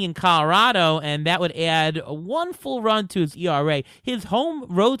playing in Colorado, and that would add 1 full run to his ERA. His home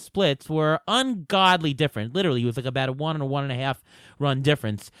road splits were ungodly different. Literally, it was like about a 1 and a 1.5 run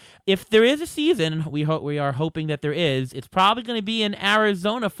difference. If there is a season, we are hoping that there is, it's probably going to be in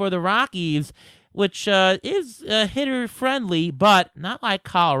Arizona for the Rockies, which is hitter-friendly, but not like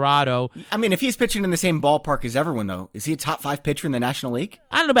Colorado. I mean, if he's pitching in the same ballpark as everyone, though, is he a top 5 pitcher in the National League?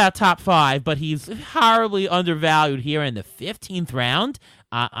 I don't know about top 5, but he's horribly undervalued here in the 15th round.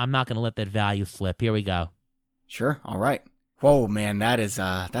 I'm not going to let that value slip. Here we go. Sure, all right. Whoa, man, that's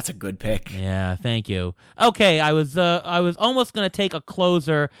a good pick. Yeah, thank you. Okay, I was almost going to take a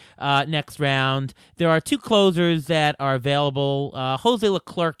closer next round. There are 2 closers that are available. Jose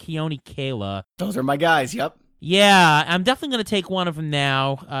Leclerc, Keone Kela. Those are my guys, yep. Yeah, I'm definitely going to take one of them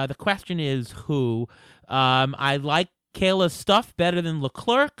now. The question is who. I like Kayla's stuff better than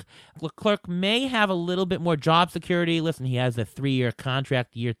Leclerc. Leclerc may have a little bit more job security. Listen, he has a 3-year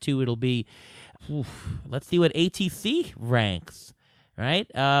contract. Year 2, it'll be... Let's see what ATC ranks, right?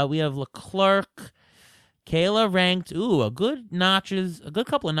 We have Leclerc. Kayla ranked, a good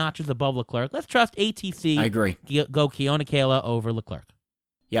couple of notches above Leclerc. Let's trust ATC. I agree. Go Keone Kela over Leclerc.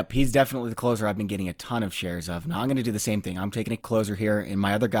 Yep, he's definitely the closer I've been getting a ton of shares of. Now I'm going to do the same thing. I'm taking a closer here, and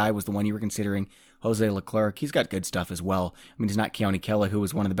my other guy was the one you were considering, Jose Leclerc. He's got good stuff as well. I mean, he's not Keone Kela, who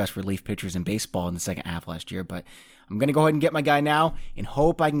was one of the best relief pitchers in baseball in the second half last year, but I'm going to go ahead and get my guy now and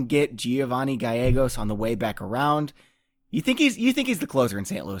hope I can get Giovanni Gallegos on the way back around. You think he's the closer in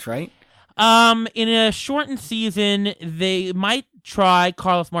St. Louis, right? In a shortened season, they might try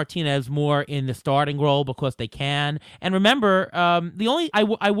Carlos Martinez more in the starting role because they can. And remember,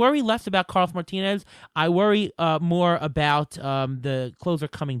 I worry less about Carlos Martinez. I worry more about the closer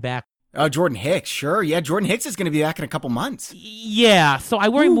coming back. Jordan Hicks, sure. Yeah, Jordan Hicks is going to be back in a couple months. Yeah, so I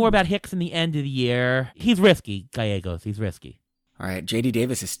worry more about Hicks in the end of the year. He's risky, Gallegos. He's risky. All right, J.D.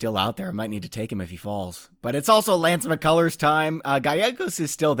 Davis is still out there. I might need to take him if he falls. But it's also Lance McCullers' time. Gallegos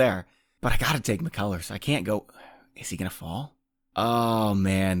is still there. But I got to take McCullers. I can't go. Is he going to fall? Oh,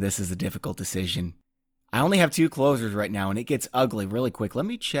 man, this is a difficult decision. I only have 2 closers right now, and it gets ugly really quick. Let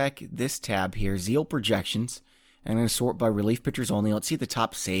me check this tab here, Zeal Projections. I'm going to sort by relief pitchers only. Let's see the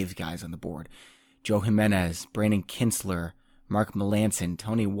top saved guys on the board. Joe Jimenez, Brandon Kinsler, Mark Melancon,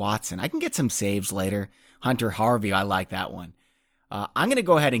 Tony Watson. I can get some saves later. Hunter Harvey, I like that one. I'm going to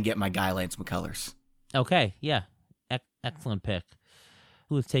go ahead and get my guy, Lance McCullers. Okay, yeah. Excellent pick.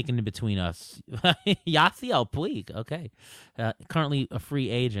 Who is taken in between us? Yasiel Puig. Okay. Currently a free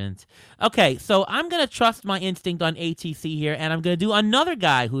agent. Okay, so I'm going to trust my instinct on ATC here, and I'm going to do another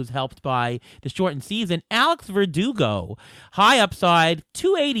guy who's helped by the shortened season, Alex Verdugo. High upside,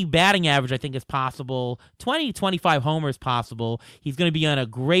 280 batting average I think is possible, 20 to 25 homers possible. He's going to be on a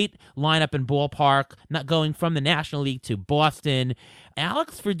great lineup in ballpark, not going from the National League to Boston.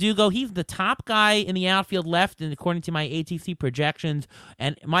 Alex Verdugo, he's the top guy in the outfield left, and according to my ATC projections,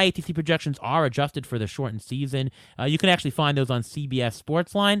 and my ATC projections are adjusted for the shortened season. You can actually find those on CBS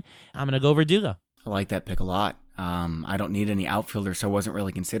Sportsline. I'm going to go Verdugo. I like that pick a lot. I don't need any outfielder, so I wasn't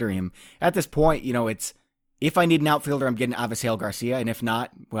really considering him. At this point, it's if I need an outfielder, I'm getting Avisail Garcia, and if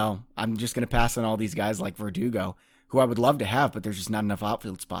not, well, I'm just going to pass on all these guys like Verdugo, who I would love to have, but there's just not enough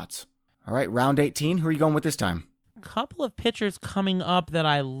outfield spots. All right, round 18, who are you going with this time? Couple of pitchers coming up that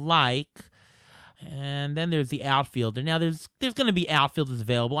I like, and then there's the outfielder. Now there's going to be outfielders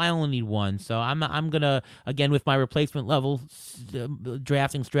available. I only need one, so I'm gonna, again, with my replacement level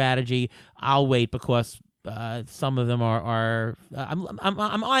drafting strategy, I'll wait because some of them are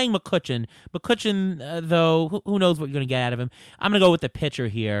I'm eyeing McCutchen. McCutchen, though, who knows what you're gonna get out of him. I'm gonna go with the pitcher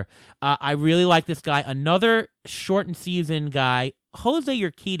here. I really like this guy. Another shortened season guy, Jose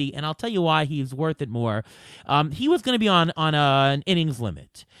Urquidy, and I'll tell you why he's worth it more. He was going to be on an innings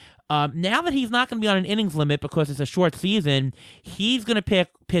limit. Now that he's not going to be on an innings limit because it's a short season, he's going to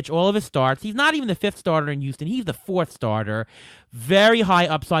pitch all of his starts. He's not even the fifth starter in Houston. He's the fourth starter. Very high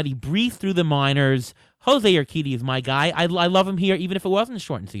upside. He breezed through the minors. Jose Urquidy is my guy. I love him here, even if it wasn't a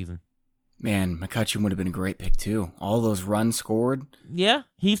shortened season. Man, McCutchen would have been a great pick, too. All those runs scored. Yeah,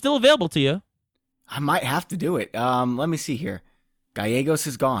 he's still available to you. I might have to do it. Let me see here. Gallegos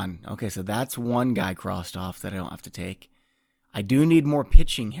is gone. Okay, so that's one guy crossed off that I don't have to take. I do need more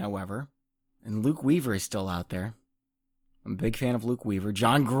pitching, however. And Luke Weaver is still out there. I'm a big fan of Luke Weaver.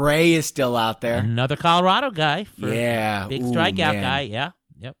 John Gray is still out there. Another Colorado guy. Yeah. Big strikeout guy. Yeah.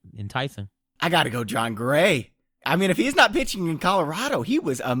 Yep. Enticing. I got to go John Gray. I mean, if he's not pitching in Colorado, he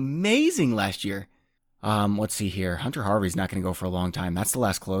was amazing last year. Let's see here. Hunter Harvey's not going to go for a long time. That's the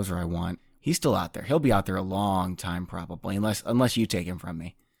last closer I want. He's still out there. He'll be out there a long time probably, unless you take him from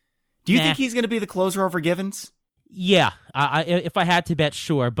me. Do you think he's going to be the closer over Givens? Yeah, if I had to bet,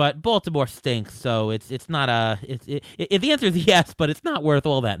 sure. But Baltimore stinks, so it's not the answer is yes, but it's not worth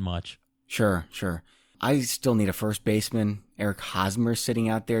all that much. Sure. I still need a first baseman. Eric Hosmer sitting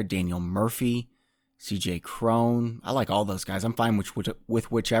out there. Daniel Murphy, C.J. Cron. I like all those guys. I'm fine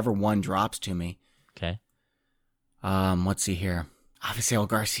with whichever one drops to me. Okay. Let's see here. Avisail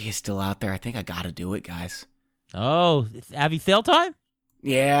Garcia is still out there. I think I got to do it, guys. Oh, it's Avisail time?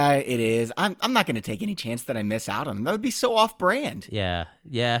 Yeah, it is. I'm not going to take any chance that I miss out on him. That would be so off-brand. Yeah.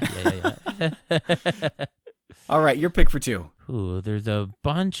 All right, your pick for two. Ooh, there's a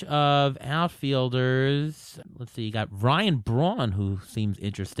bunch of outfielders. Let's see. You got Ryan Braun, who seems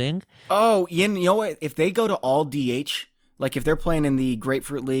interesting. Oh, you know what? If they go to all DH, like if they're playing in the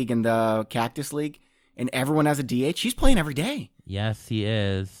Grapefruit League and the Cactus League, and everyone has a DH, he's playing every day. Yes, he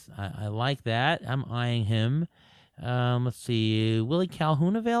is. I like that. I'm eyeing him. Let's see. Willie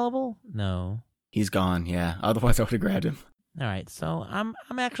Calhoun available? No. He's gone, yeah. Otherwise, I would have grabbed him. All right, so I'm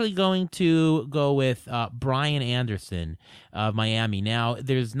actually going to go with Brian Anderson of Miami. Now,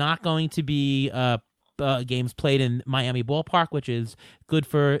 there's not going to be games played in Miami ballpark, which is good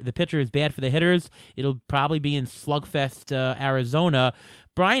for the pitchers, bad for the hitters. It'll probably be in Slugfest, Arizona.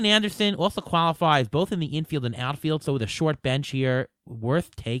 Brian Anderson also qualifies both in the infield and outfield, so with a short bench here,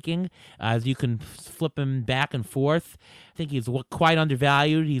 worth taking, as you can flip him back and forth. I think he's quite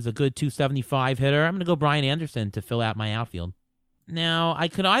undervalued. He's a good 275 hitter. I'm going to go Brian Anderson to fill out my outfield. Now, I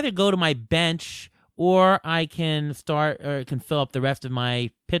could either go to my bench, or I can fill up the rest of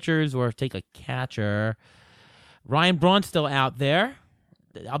my pitchers, or take a catcher. Ryan Braun's still out there.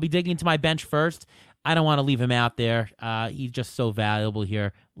 I'll be digging into my bench first. I don't want to leave him out there. He's just so valuable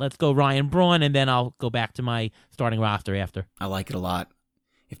here. Let's go Ryan Braun, and then I'll go back to my starting roster after. I like it a lot.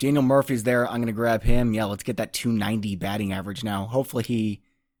 If Daniel Murphy's there, I'm going to grab him. Yeah, let's get that 290 batting average now. Hopefully he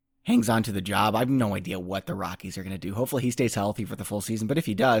hangs on to the job. I have no idea what the Rockies are going to do. Hopefully he stays healthy for the full season. But if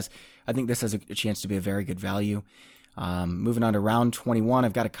he does, I think this has a chance to be a very good value. Moving on to round 21,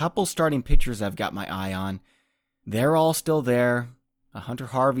 I've got a couple starting pitchers I've got my eye on. They're all still there. Hunter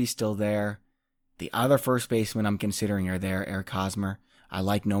Harvey's still there. The other first baseman I'm considering are there, Eric Hosmer. I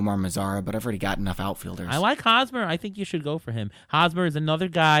like Nomar Mazara, but I've already got enough outfielders. I like Hosmer. I think you should go for him. Hosmer is another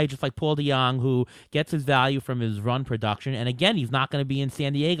guy, just like Paul DeJong, who gets his value from his run production. And again, he's not going to be in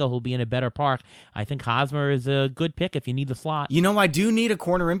San Diego. He'll be in a better park. I think Hosmer is a good pick if you need the slot. You know, I do need a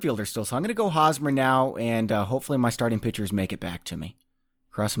corner infielder still, so I'm going to go Hosmer now, and hopefully my starting pitchers make it back to me.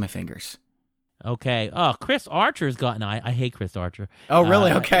 Crossing my fingers. Okay. Oh, Chris Archer's gotten. I hate Chris Archer. Oh,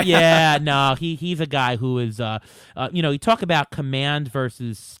 really? Okay. Yeah. No, he's a guy who is. You talk about command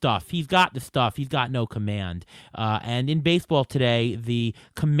versus stuff. He's got the stuff. He's got no command. And in baseball today, the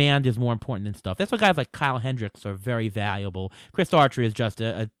command is more important than stuff. That's why guys like Kyle Hendricks are very valuable. Chris Archer is just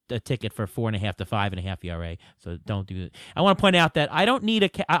a ticket for 4.5 to 5.5 ERA. So don't do it. I want to point out that I don't need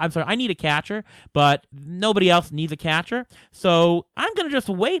I need a catcher, but nobody else needs a catcher. So I'm going to just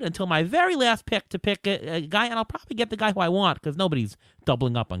wait until my very last pick to pick a guy, and I'll probably get the guy who I want because nobody's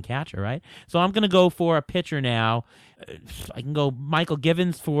doubling up on catcher, right? So I'm going to go for a pitcher now. I can go Michael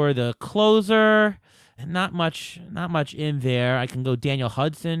Givens for the closer. Not much in there. I can go Daniel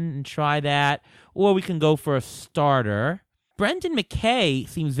Hudson and try that, or we can go for a starter. Brendan McKay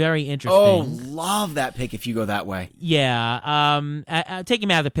seems very interesting. Oh, love that pick if you go that way. Yeah. Take him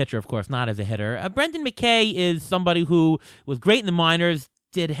as a pitcher, of course, not as a hitter. Brendan McKay is somebody who was great in the minors,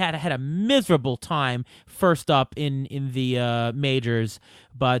 had a miserable time first up in the majors,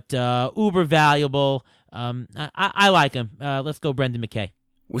 but uber valuable. I like him. Let's go Brendan McKay.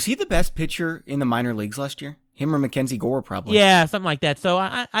 Was he the best pitcher in the minor leagues last year? Him or Mackenzie Gore, probably. Yeah, something like that. So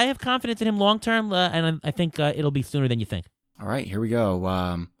I have confidence in him long term, and I think it'll be sooner than you think. All right, here we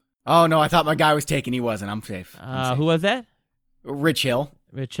go. Oh, no, I thought my guy was taken. He wasn't. I'm safe. Who was that? Rich Hill.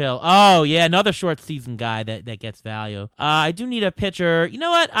 Rich Hill. Oh, yeah, another short season guy that gets value. I do need a pitcher. You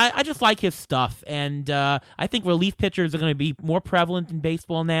know what? I just like his stuff, and I think relief pitchers are going to be more prevalent in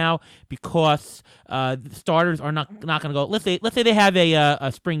baseball now because starters are not going to go. Let's say they have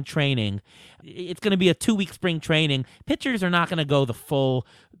a spring training. It's going to be a 2-week spring training. Pitchers are not going to go the full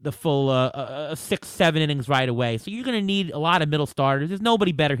 6-7 innings right away. So you're going to need a lot of middle starters. There's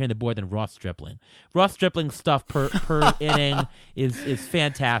nobody better here on the board than Ross Stripling. Ross Stripling's stuff per inning is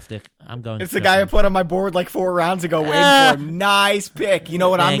fantastic. I'm going. It's the guy I put on my board like 4 rounds ago waiting for a nice pick. You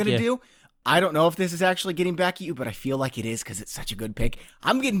know what I'm going to do? I don't know if this is actually getting back at you, but I feel like it is because it's such a good pick.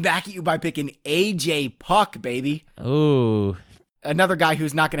 I'm getting back at you by picking AJ Puck, baby. Ooh. Another guy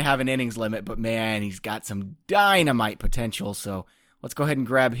who's not going to have an innings limit, but man, he's got some dynamite potential. So let's go ahead and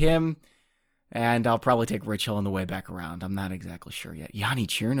grab him. And I'll probably take Rich Hill on the way back around. I'm not exactly sure yet. Yonny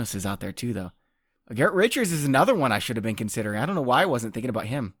Chirinos is out there too, though. Garrett Richards is another one I should have been considering. I don't know why I wasn't thinking about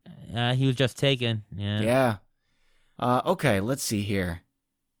him. He was just taken. Yeah. Okay, let's see here.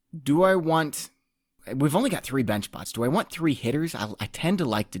 Do I want... We've only got 3 bench spots. Do I want 3 hitters? I tend to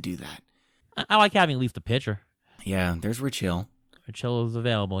like to do that. I like having at least a pitcher. Yeah, there's Rich Hill. Rich Hill is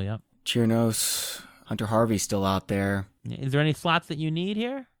available, yep. Chirinos, Hunter Harvey's still out there. Is there any slots that you need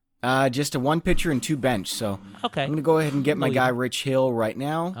here? Just a 1 pitcher and 2 bench. So okay. I'm going to go ahead and get my guy Rich Hill right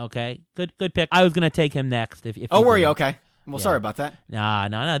now. Okay, good pick. I was going to take him next. If were you? Okay. Well, sorry about that.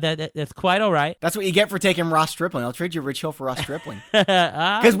 No. That's quite all right. That's what you get for taking Ross Stripling. I'll trade you Rich Hill for Ross Stripling.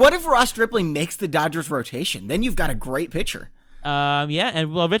 Because what if Ross Stripling makes the Dodgers rotation? Then you've got a great pitcher. Yeah,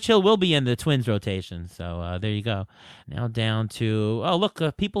 and Rich Hill will be in the Twins rotation, so there you go. Now down to look,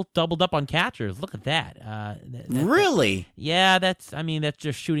 people doubled up on catchers. Look at that. Really? Yeah, that's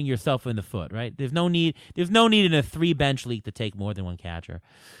just shooting yourself in the foot, right? There's no need in a 3-bench league to take more than 1 catcher.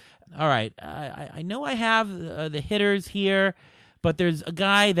 All right, I know I have the hitters here, but there's a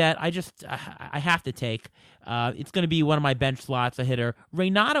guy that I have to take. It's going to be one of my bench slots, a hitter,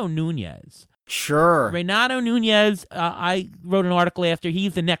 Renato Nunez. Sure. Renato Nunez, I wrote an article after.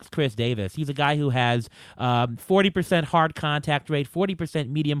 He's the next Chris Davis. He's a guy who has 40% hard contact rate, 40%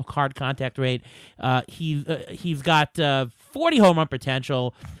 medium hard contact rate. He's got 40 home run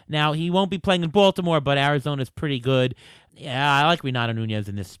potential. Now, he won't be playing in Baltimore, but Arizona's pretty good. Yeah, I like Renato Nunez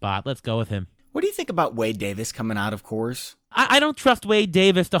in this spot. Let's go with him. What do you think about Wade Davis coming out of Coors? I don't trust Wade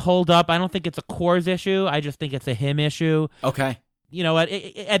Davis to hold up. I don't think it's a Coors issue. I just think it's a him issue. Okay. You know,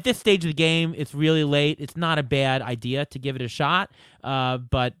 at this stage of the game, it's really late. It's not a bad idea to give it a shot,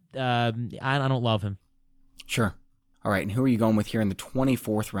 but I don't love him. Sure. All right, and who are you going with here in the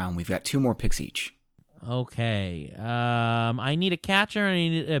 24th round? We've got 2 more picks each. Okay. I need a catcher. I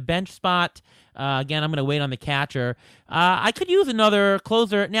need a bench spot. Again, I'm going to wait on the catcher. I could use another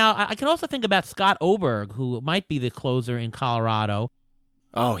closer. Now, I can also think about Scott Oberg, who might be the closer in Colorado.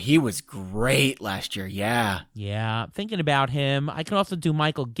 Oh, he was great last year, yeah. Yeah, thinking about him. I can also do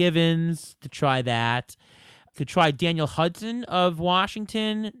Michael Givens to try that. Could try Daniel Hudson of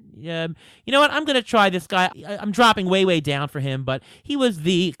Washington. You know what? I'm going to try this guy. I'm dropping way down for him, but he was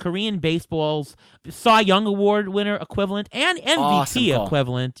the Korean baseball's Cy Young Award winner equivalent and MVP awesome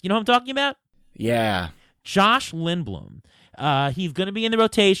equivalent. You know what I'm talking about? Yeah. Josh Lindblom. He's going to be in the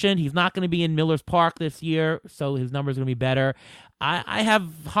rotation. He's not going to be in Miller's Park this year, so his numbers are going to be better. I have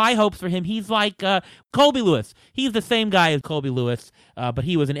high hopes for him. He's like Colby Lewis. He's the same guy as Colby Lewis, but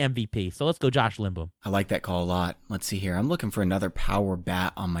he was an MVP. So let's go Josh Lindblom. I like that call a lot. Let's see here. I'm looking for another power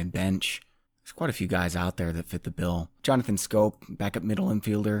bat on my bench. There's quite a few guys out there that fit the bill. Jonathan Scope, backup middle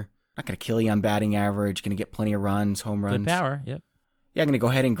infielder. Not going to kill you on batting average. Going to get plenty of runs, home runs. Good power, yep. Yeah, I'm going to go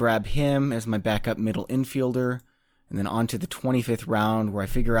ahead and grab him as my backup middle infielder. And then on to the 25th round where I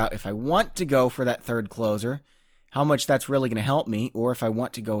figure out if I want to go for that third closer, how much that's really going to help me, or if I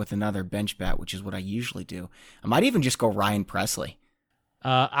want to go with another bench bat, which is what I usually do. I might even just go Ryan Presley.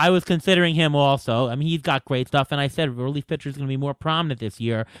 I was considering him also. I mean, he's got great stuff, and I said relief pitcher is going to be more prominent this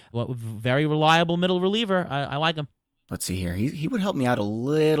year. Very reliable middle reliever. I like him. Let's see here. He would help me out a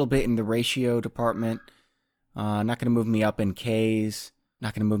little bit in the ratio department. Not going to move me up in Ks.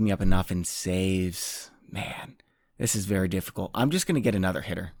 Not going to move me up enough in saves. Man, this is very difficult. I'm just going to get another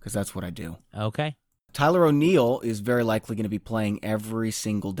hitter because that's what I do. Okay. Tyler O'Neill is very likely going to be playing every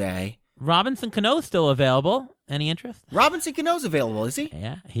single day. Robinson Cano's still available. Any interest? Robinson Cano's available, is he?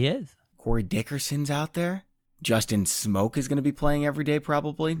 Yeah, he is. Corey Dickerson's out there. Justin Smoke is going to be playing every day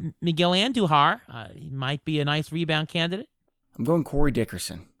probably. Miguel Andujar, he might be a nice rebound candidate. I'm going Corey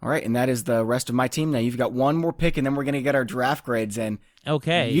Dickerson. All right, and that is the rest of my team. Now you've got one more pick, and then we're going to get our draft grades in.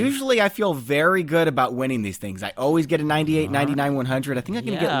 Okay. Usually I feel very good about winning these things. I always get a 98, 99, 100. I think I'm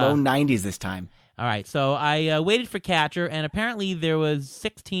going to get low 90s this time. All right, so I waited for catcher, and apparently there was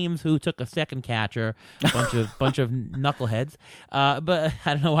 6 teams who took a second catcher, bunch of knuckleheads. But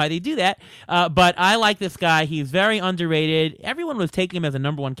I don't know why they do that. But I like this guy. He's very underrated. Everyone was taking him as a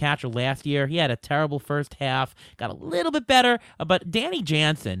number 1 catcher last year. He had a terrible first half, got a little bit better. But Danny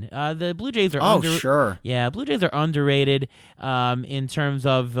Jansen, the Blue Jays are sure. Yeah, Blue Jays are underrated in terms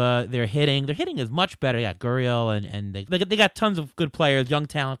of their hitting. Their hitting is much better. Yeah, Gurriel and they got tons of good players, young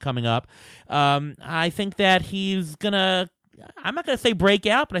talent coming up. I think that he's going to, I'm not going to say break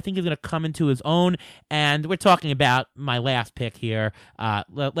out, but I think he's going to come into his own. And we're talking about my last pick here.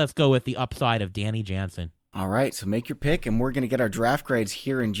 Let's go with the upside of Danny Jansen. All right, so make your pick, and we're going to get our draft grades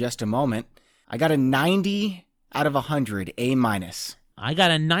here in just a moment. I got a 90 out of 100, A-. I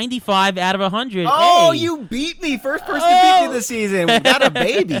got a 95 out of 100. Oh, hey. You beat me. First person to beat me this season. We got a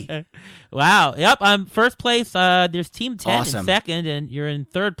baby. Wow. Yep, I'm first place. There's Team 10 awesome. in second, and you're in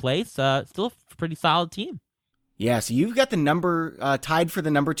third place. Still a pretty solid team. Yeah, so you've got the number, tied for the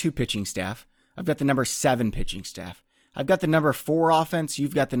number 2 pitching staff. I've got the number 7 pitching staff. I've got the number 4 offense.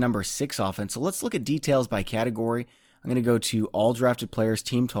 You've got the number 6 offense. So let's look at details by category. I'm going to go to all drafted players,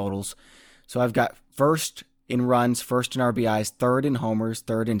 team totals. So I've got first in runs, first in RBIs, third in homers,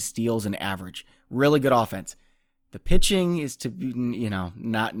 third in steals and average. Really good offense. The pitching is to be,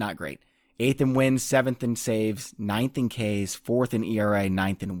 not great. 8th in wins, 7th in saves, 9th in Ks, 4th in ERA,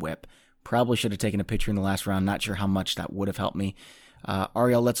 9th in whip. Probably should have taken a pitcher in the last round. Not sure how much that would have helped me.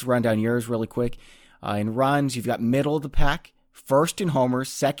 Ariel, let's run down yours really quick. In runs, you've got middle of the pack, first in homers,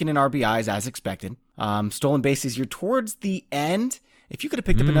 second in RBIs as expected. Stolen bases, you're towards the end. If you could have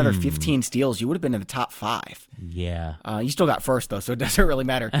picked up another 15 steals, you would have been in the top 5. Yeah. You still got first, though, so it doesn't really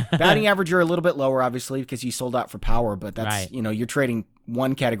matter. Batting average, you're a little bit lower, obviously, because you sold out for power, but that's, right. You're trading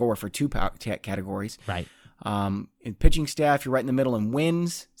one category for 2 categories. Right. In pitching staff, you're right in the middle in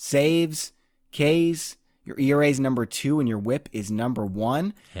wins, saves, Ks. Your ERA is number 2, and your whip is number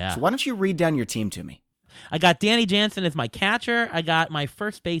 1. Yeah. So why don't you read down your team to me? I got Danny Jansen as my catcher. I got my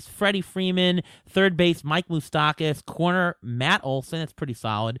first base, Freddie Freeman. Third base, Mike Moustakas. Corner, Matt Olson. That's pretty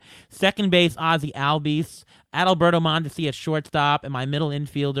solid. Second base, Ozzie Albies. Adalberto Mondesi at shortstop. And my middle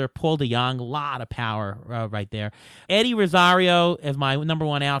infielder, Paul DeJong. A lot of power right there. Eddie Rosario as my number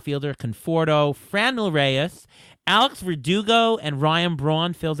 1 outfielder. Conforto. Franmil Reyes. Alex Verdugo and Ryan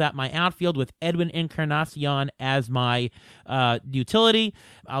Braun fills out my outfield with Edwin Encarnacion as my utility.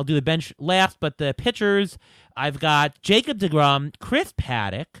 I'll do the bench last, but the pitchers, I've got Jacob deGrom, Chris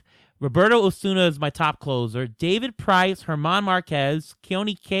Paddock, Roberto Osuna as my top closer, David Price, Herman Marquez,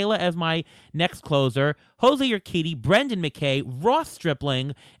 Keone Kela as my next closer, Jose Urquidy, Brendan McKay, Ross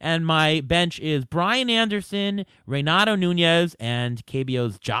Stripling, and my bench is Brian Anderson, Renato Nunez, and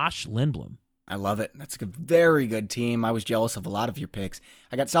KBO's Josh Lindblom. I love it. That's a very good team. I was jealous of a lot of your picks.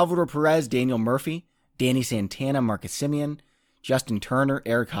 I got Salvador Perez, Daniel Murphy, Danny Santana, Marcus Semien, Justin Turner,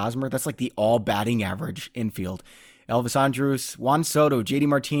 Eric Hosmer. That's like the all batting average infield. Elvis Andrus, Juan Soto, JD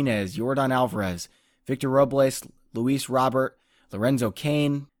Martinez, Yordan Alvarez, Victor Robles, Luis Robert, Lorenzo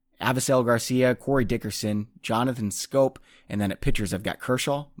Cain, Avisel Garcia, Corey Dickerson, Jonathan Scope, and then at pitchers I've got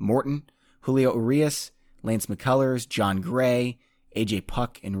Kershaw, Morton, Julio Urias, Lance McCullers, John Gray, AJ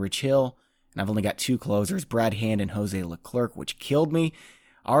Puck, and Rich Hill. and I've only got 2 closers, Brad Hand and Jose Leclerc, which killed me.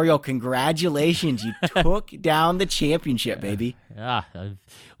 Ariel, congratulations. You took down the championship, baby.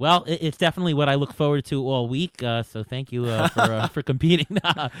 Well, it's definitely what I look forward to all week, so thank you for competing.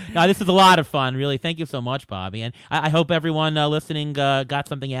 No, this is a lot of fun, really. Thank you so much, Bobby. And I hope everyone listening got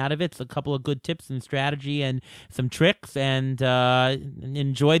something out of it. It's a couple of good tips and strategy and some tricks, and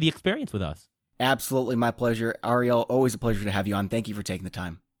enjoy the experience with us. Absolutely, my pleasure. Ariel, always a pleasure to have you on. Thank you for taking the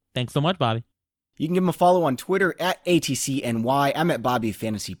time. Thanks so much, Bobby. You can give him a follow on Twitter at ATCNY. I'm at Bobby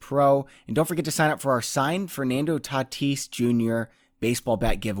Fantasy Pro. And don't forget to sign up for our signed Fernando Tatis Jr. baseball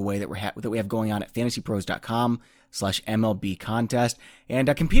bat giveaway that we have going on at fantasypros.com/MLB contest.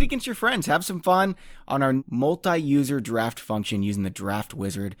 And compete against your friends. Have some fun on our multi-user draft function using the Draft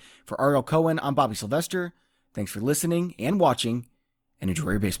Wizard. For Ariel Cohen, I'm Bobby Sylvester. Thanks for listening and watching, and enjoy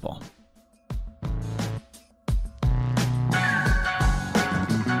your baseball.